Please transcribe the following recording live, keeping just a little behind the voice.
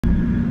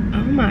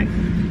my,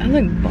 I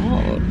look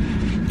bald.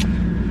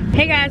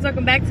 Hey guys,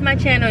 welcome back to my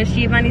channel. It's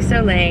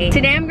giavianni.soliet.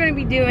 Today I'm going to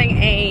be doing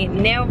a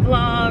nail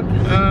vlog.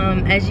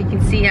 As you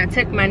can see, I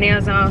took my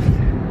nails off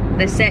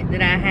the set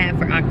that I had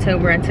for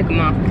October. I took them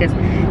off because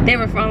they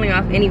were falling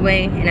off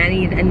anyway and I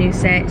needed a new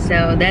set.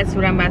 So that's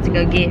what I'm about to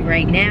go get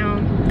right now.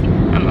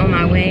 I'm on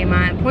my way.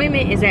 My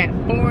appointment is at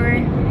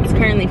 4. It's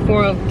currently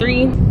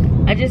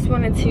 4:03. I just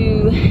wanted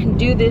to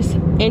do this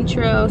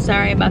intro.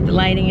 Sorry about the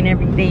lighting and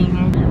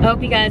everything. I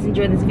hope you guys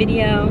enjoy this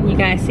video. You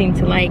guys seem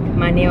to like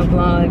my nail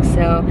vlogs,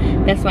 so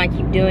that's why I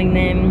keep doing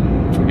them.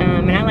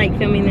 And I like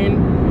filming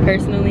them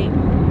personally.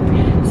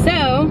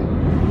 So,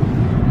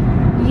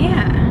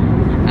 yeah.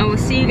 I will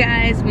see you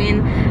guys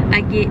when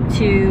I get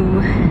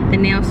to the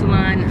nail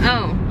salon.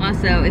 Oh,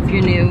 also, if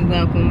you're new,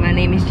 welcome. My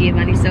name is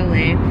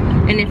Giavianni.soliet.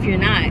 And if you're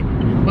not,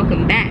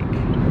 welcome back.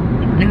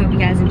 And I hope you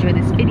guys enjoy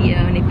this video,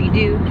 and if you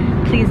do,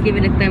 please give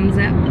it a thumbs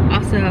up.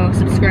 Also,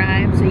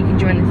 subscribe so you can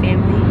join the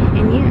family.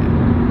 And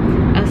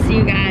yeah, I'll see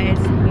you guys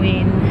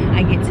when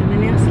I get to the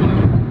nail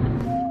salon.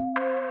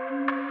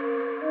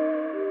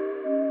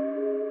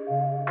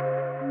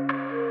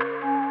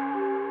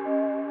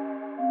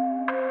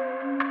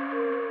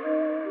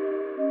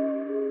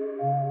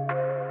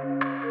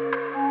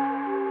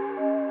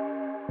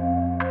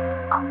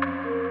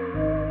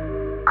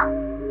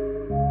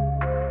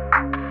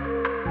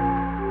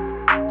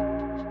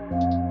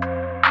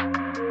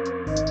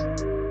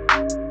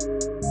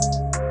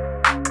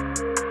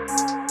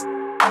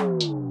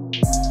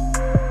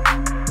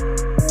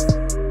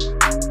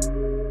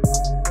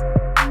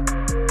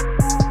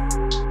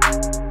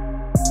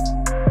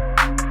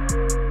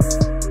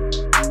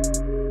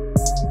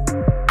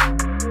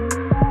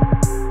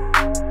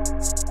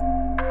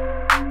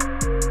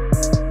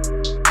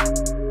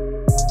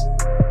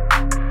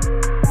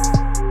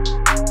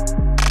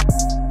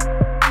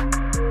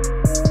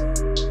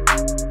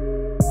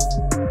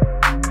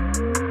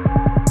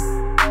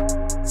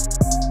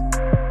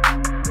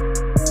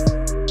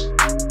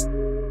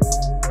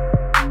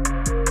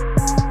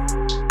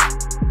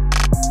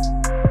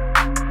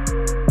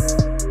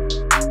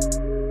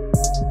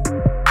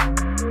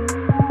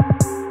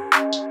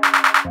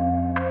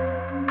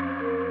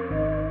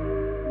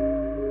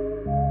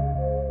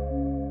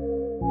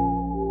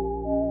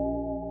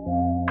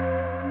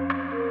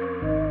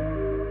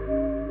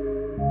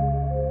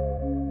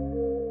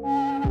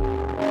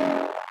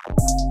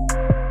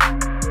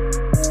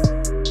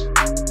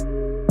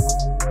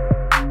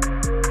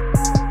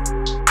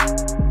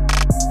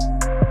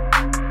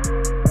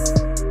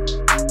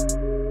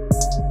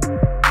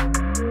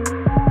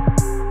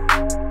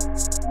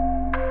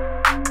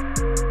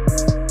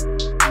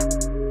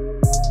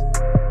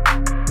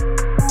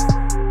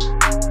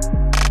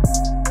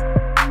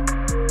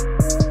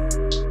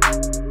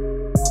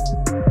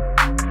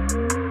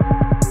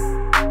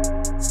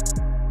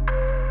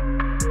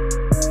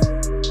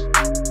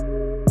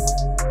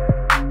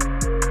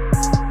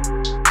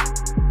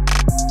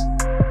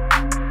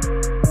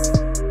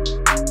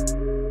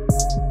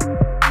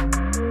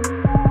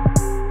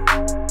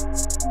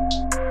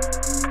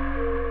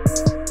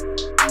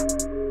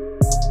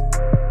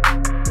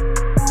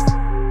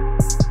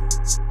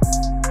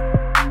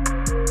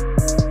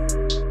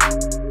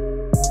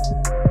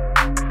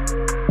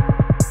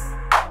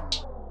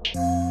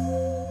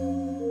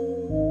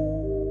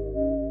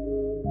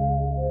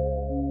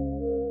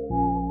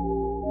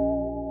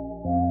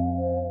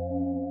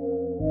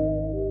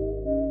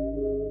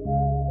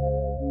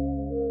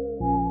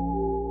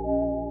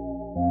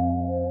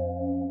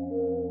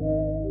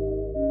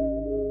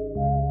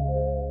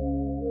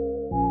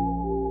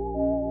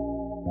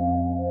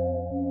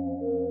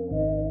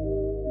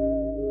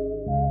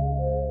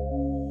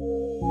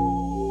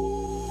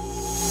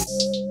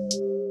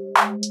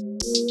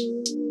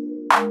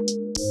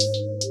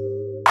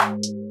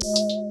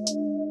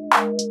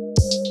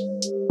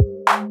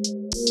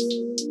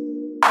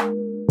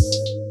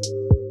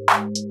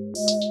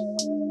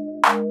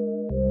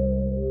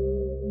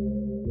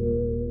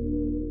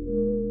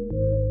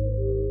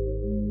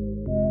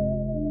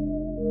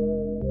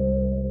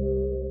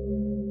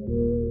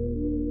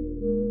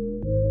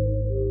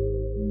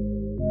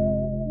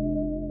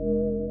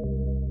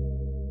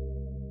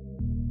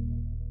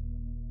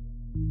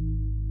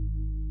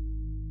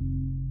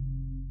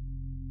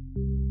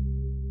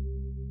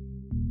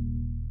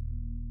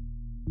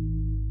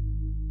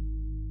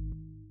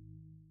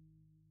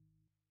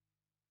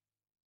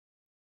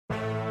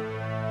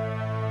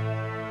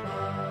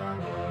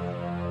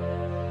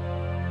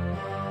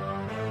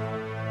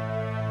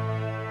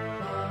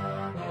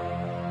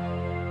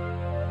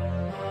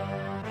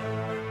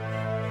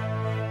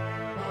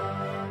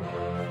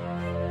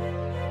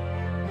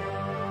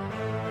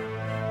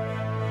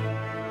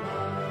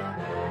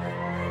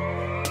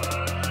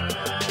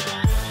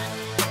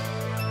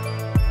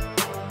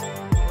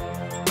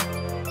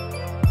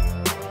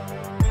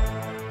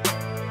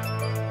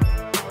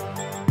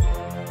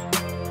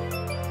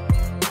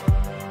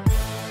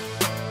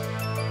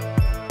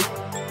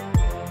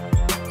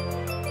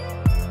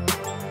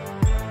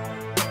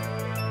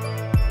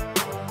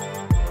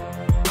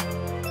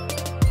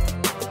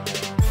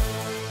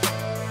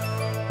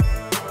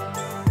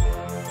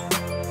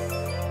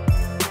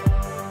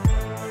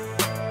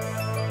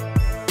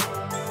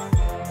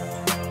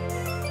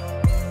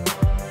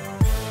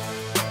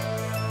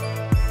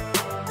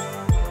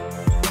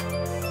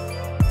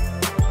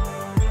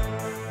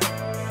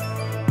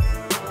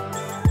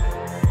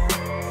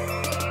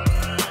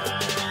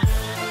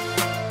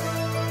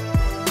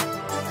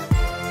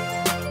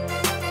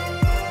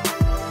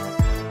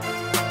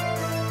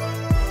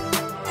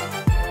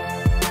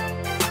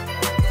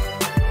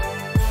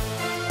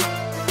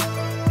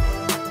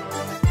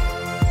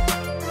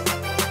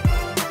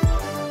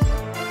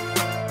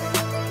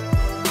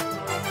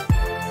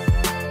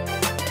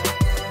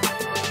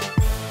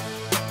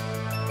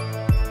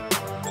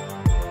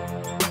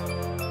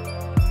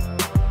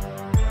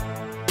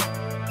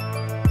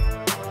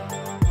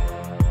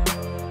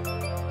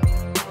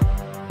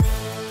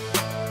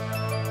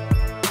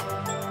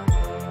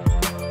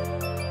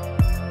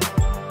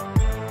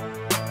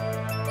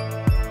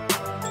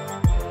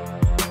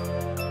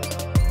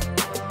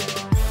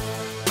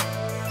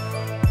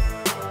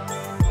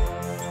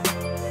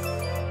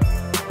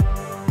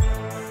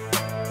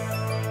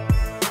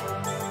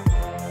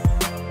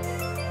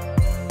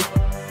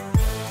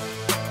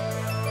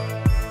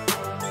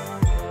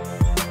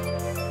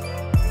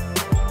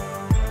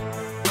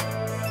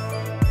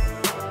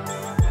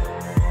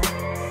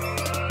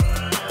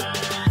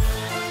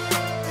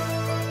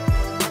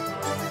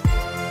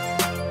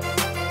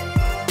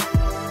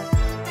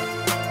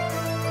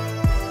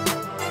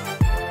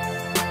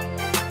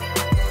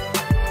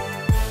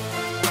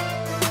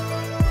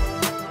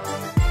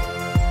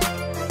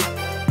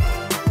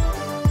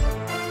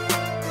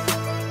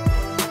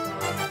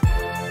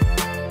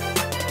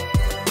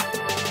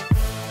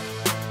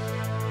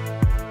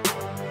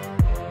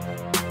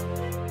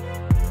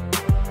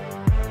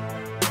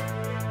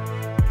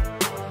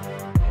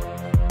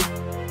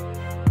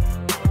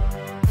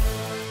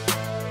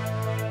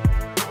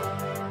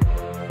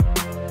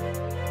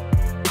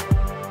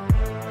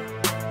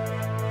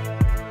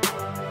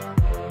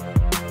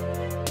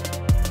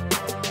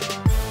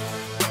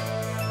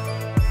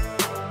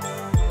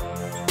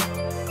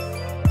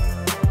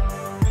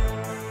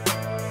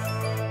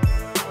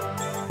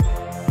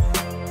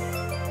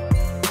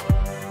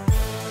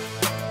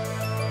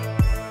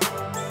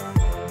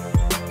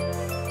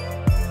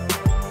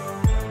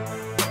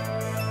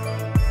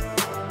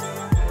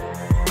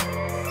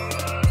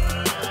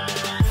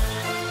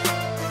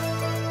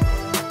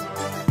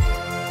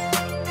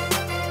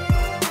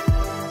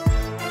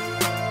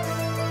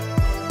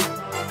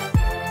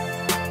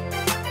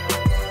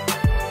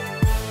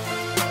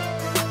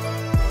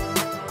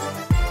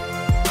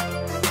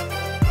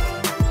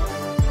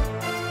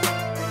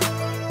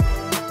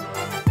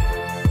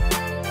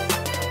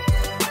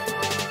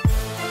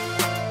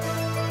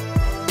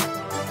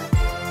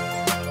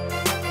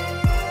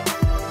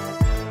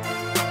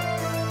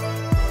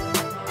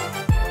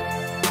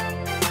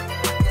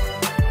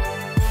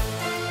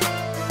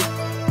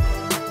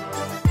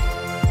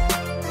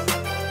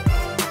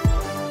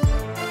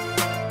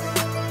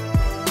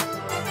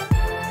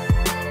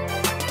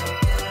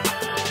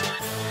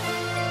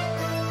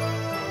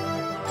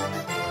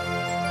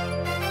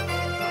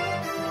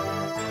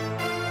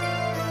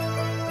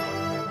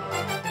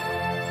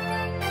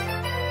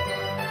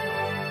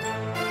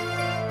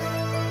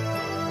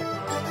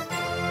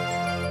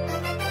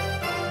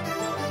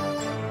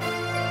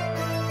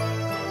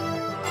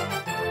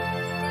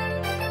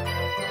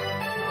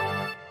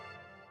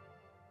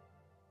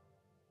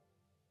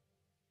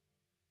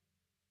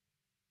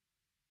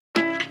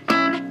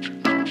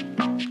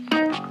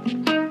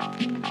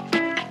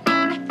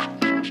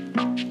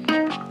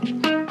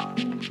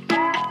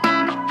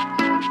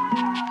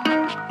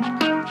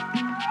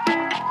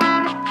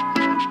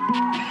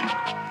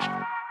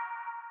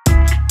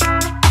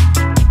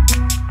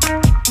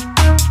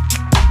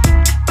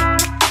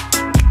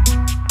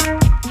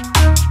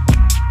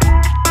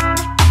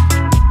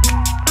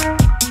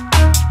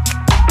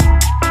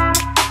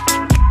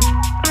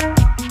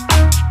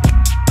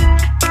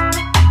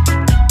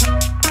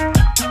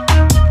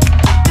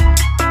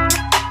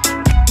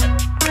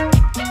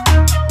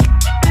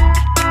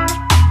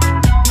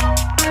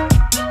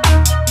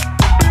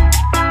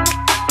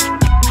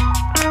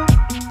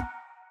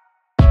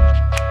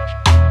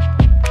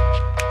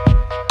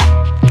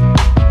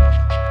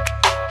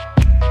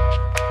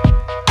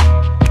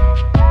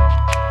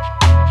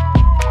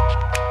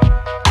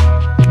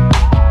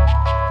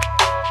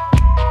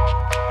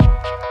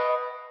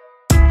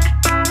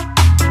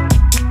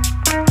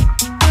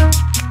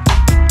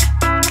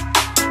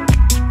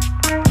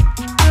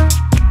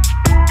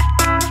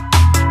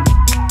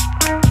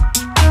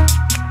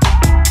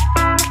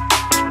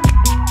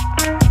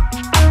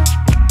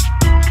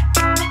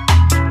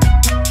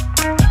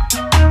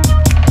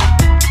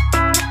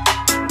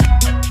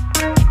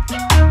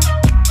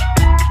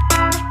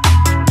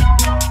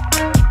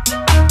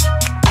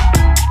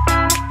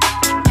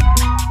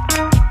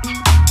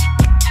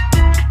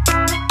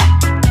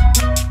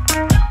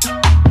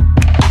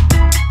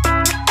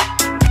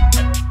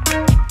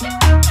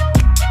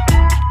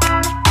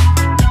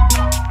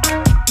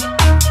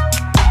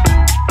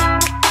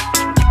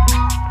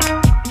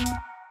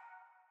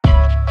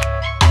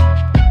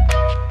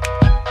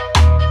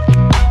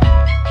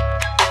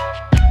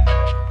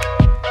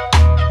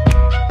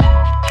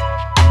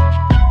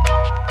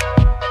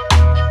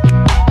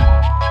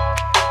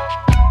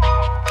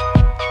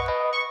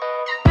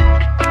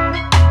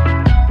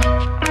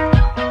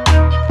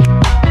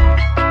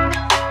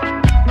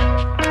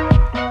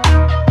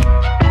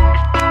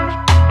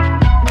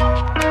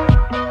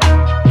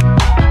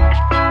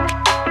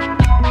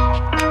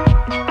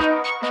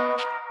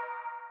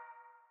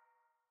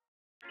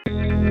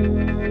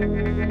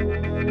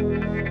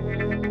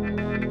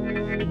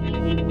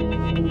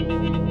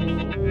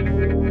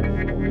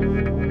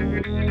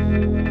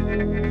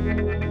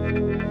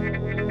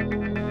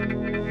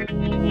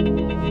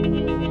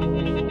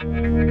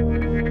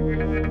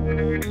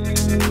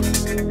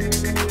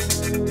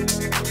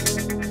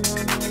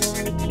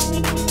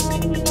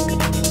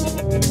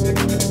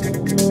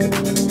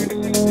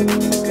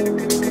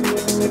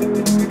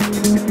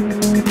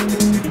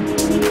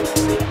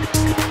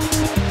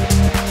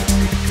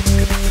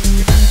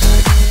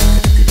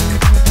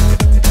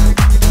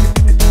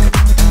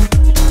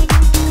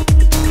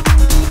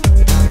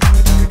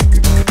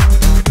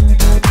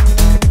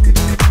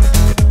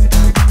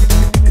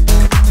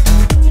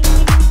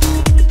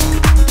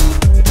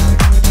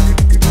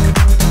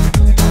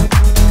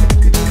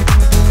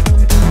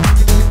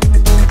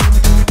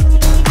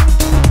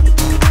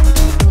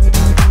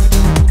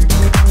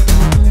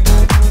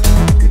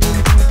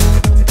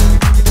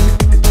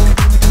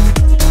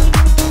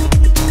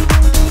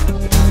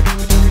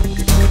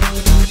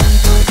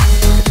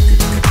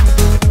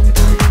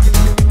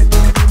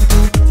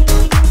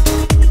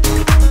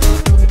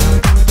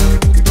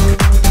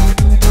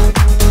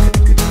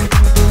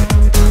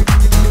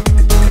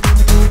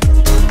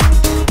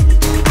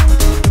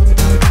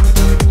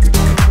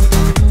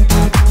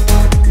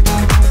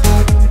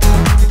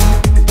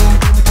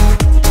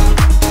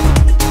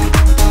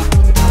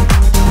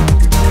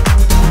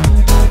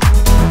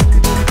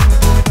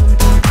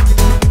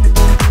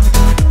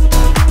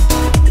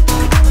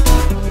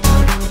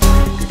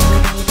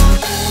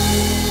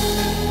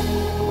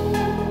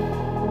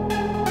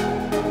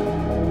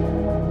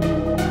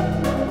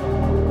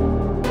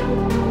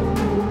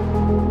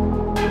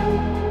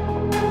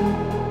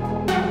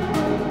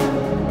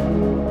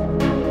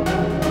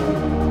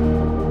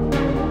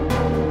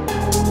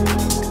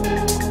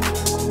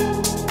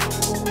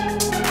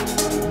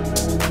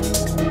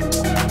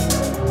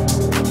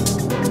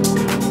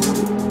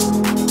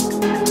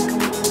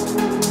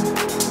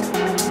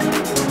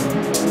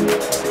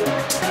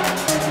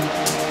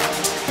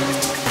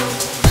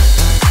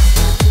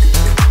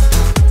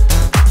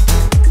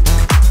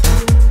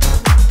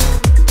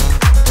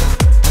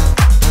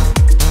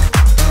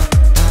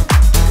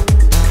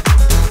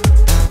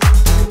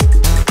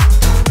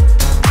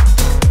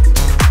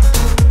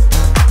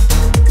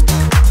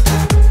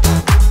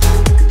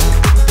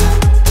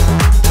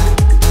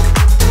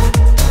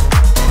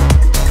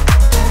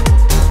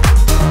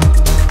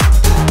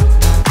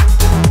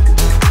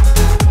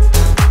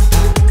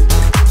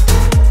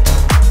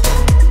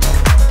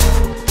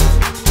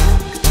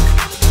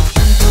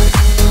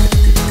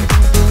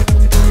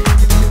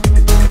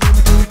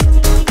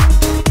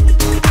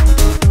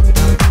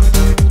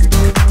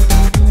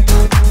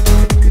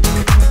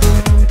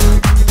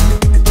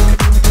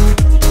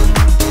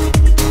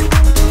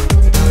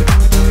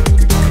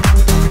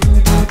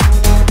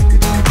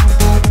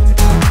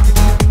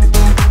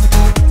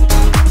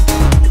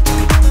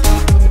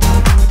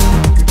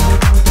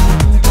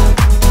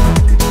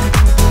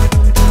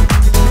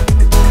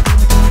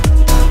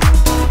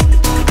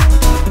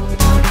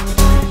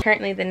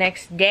 Currently the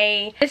next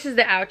day. This is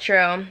the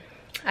outro.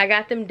 I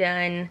got them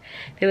done.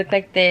 They look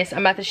like this. I'm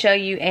about to show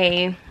you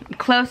a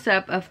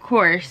close-up, of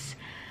course.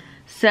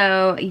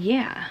 So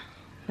yeah,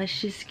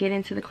 let's just get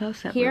into the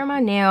close-up. Here are my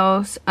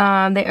nails.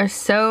 They are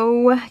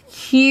so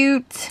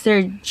cute.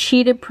 They're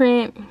cheetah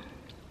print.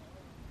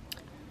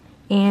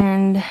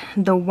 And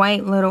the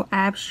white little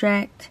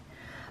abstract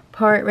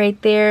part right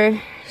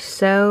there,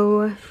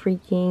 so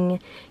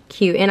freaking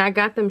cute. And I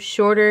got them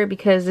shorter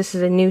because this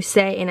is a new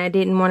set and I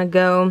didn't want to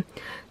go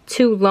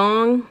too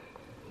long,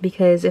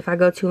 because if I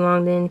go too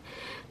long then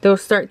they'll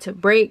start to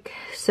break.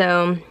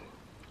 So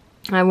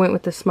I went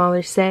with the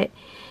smaller set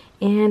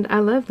and I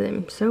love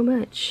them so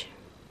much.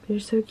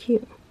 They're so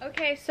cute.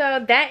 Okay,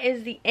 so that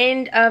is the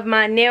end of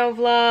my nail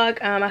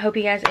vlog. I hope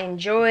you guys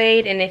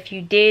enjoyed, and if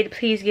you did,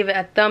 please give it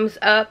a thumbs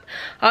up.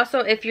 Also,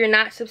 if you're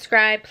not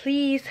subscribed,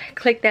 please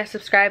click that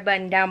subscribe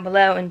button down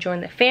below and join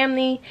the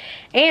family,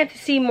 and to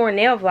see more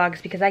nail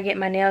vlogs, because I get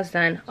my nails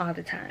done all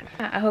the time.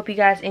 I hope you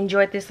guys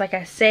enjoyed this, like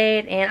I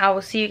said, and I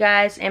will see you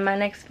guys in my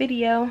next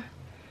video.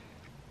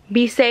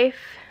 Be safe,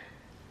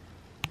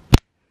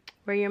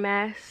 wear your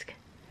mask,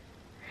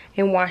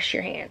 and wash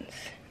your hands.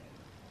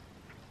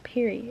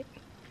 Period.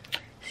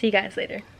 See you guys later.